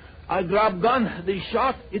time. I grab gun, the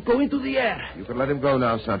shot, it go into the air. You can let him go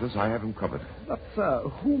now, Santos. I have him covered. But, sir,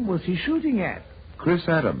 whom was he shooting at? Chris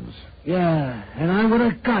Adams. Yeah, and I would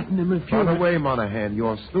have gotten him if you... By the way, Monahan,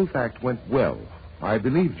 your sleuth act went well. I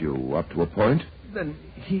believed you up to a point. Then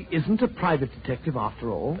he isn't a private detective after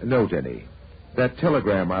all? No, Denny. That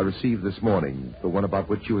telegram I received this morning, the one about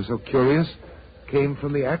which you were so curious, came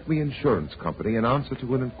from the Acme Insurance Company in answer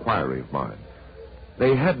to an inquiry of mine.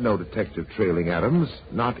 They had no detective trailing Adams,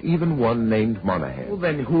 not even one named Monahan. Well,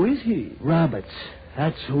 then who is he? Roberts.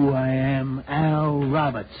 That's who I am, Al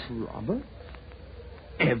Roberts. Robert?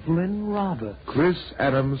 Evelyn Roberts. Chris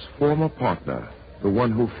Adams' former partner, the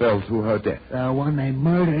one who fell to her death. The one they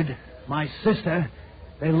murdered, my sister.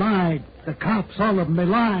 They lied. The cops, all of them, they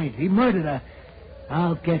lied. He murdered her.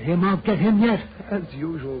 I'll get him yet. As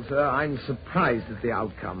usual, sir, I'm surprised at the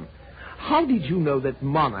outcome. How did you know that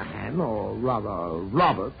Monahan, or rather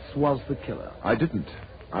Roberts, was the killer? I didn't.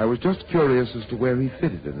 I was just curious as to where he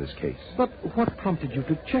fitted in this case. But what prompted you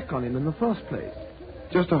to check on him in the first place?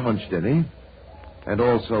 Just a hunch, Denny. And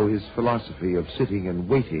also his philosophy of sitting and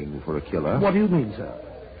waiting for a killer. What do you mean, sir?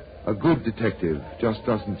 A good detective just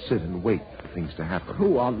doesn't sit and wait for things to happen.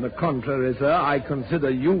 Oh, on the contrary, sir, I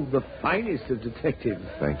consider you the finest of detectives.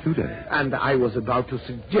 Thank you, Denny. And I was about to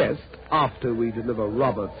suggest, after we deliver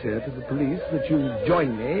Roberts here to the police, that you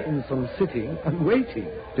join me in some sitting and waiting.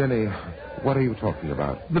 Denny, what are you talking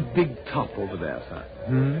about? The big top over there,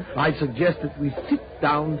 sir. I suggest that we sit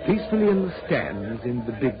down peacefully in the stands in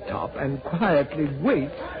the big top and quietly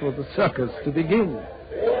wait for the circus to begin.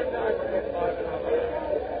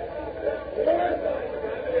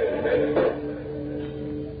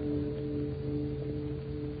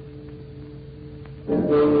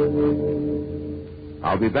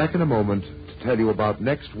 I'll be back in a moment to tell you about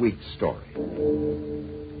next week's story.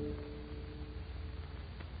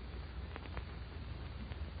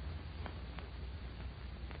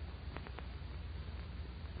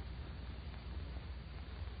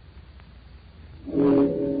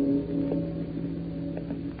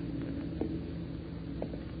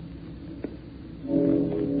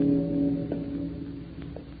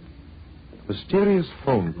 A mysterious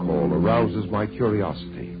phone call arouses my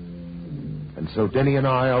curiosity. And so Denny and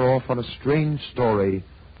I are off on a strange story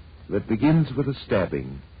that begins with a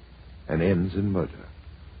stabbing and ends in murder.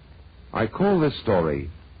 I call this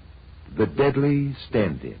story The Deadly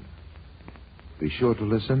Stand-In. Be sure to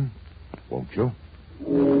listen, won't you?